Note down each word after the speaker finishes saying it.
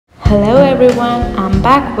Hello everyone, I'm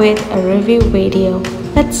back with a review video.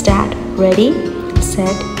 Let's start. Ready,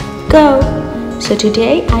 set, go. So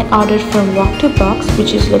today I ordered from Walk to Box,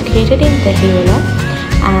 which is located in Dehiwala,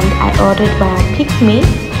 and I ordered via PickMe.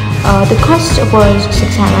 The cost was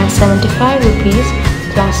 675 rupees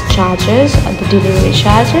plus charges, the delivery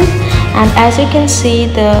charges, and as you can see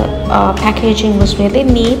the packaging was really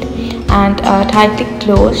neat and tightly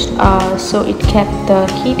closed, so it kept the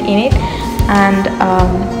heat in it,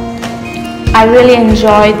 and I really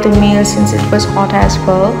enjoyed the meal since it was hot as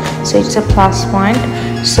well, so it's a plus point.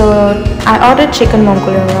 So I ordered chicken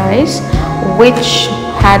Mongolian rice, which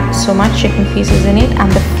had so much chicken pieces in it,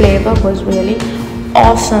 and the flavor was really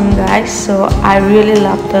awesome, guys. So I really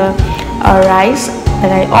love the rice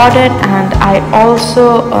that I ordered, and I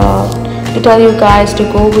also to tell you guys to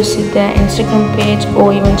go visit their Instagram page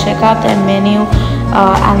or even check out their menu,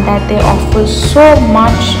 and that they offer so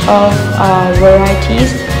much of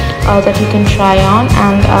varieties that you can try on,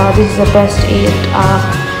 and this is the best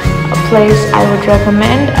place I would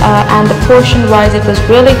recommend, and the portion wise it was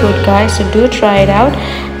really good, guys, so do try it out.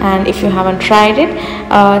 And if you haven't tried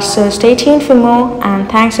it, so stay tuned for more, and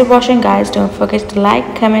thanks for watching, guys. Don't forget to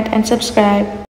like, comment and subscribe.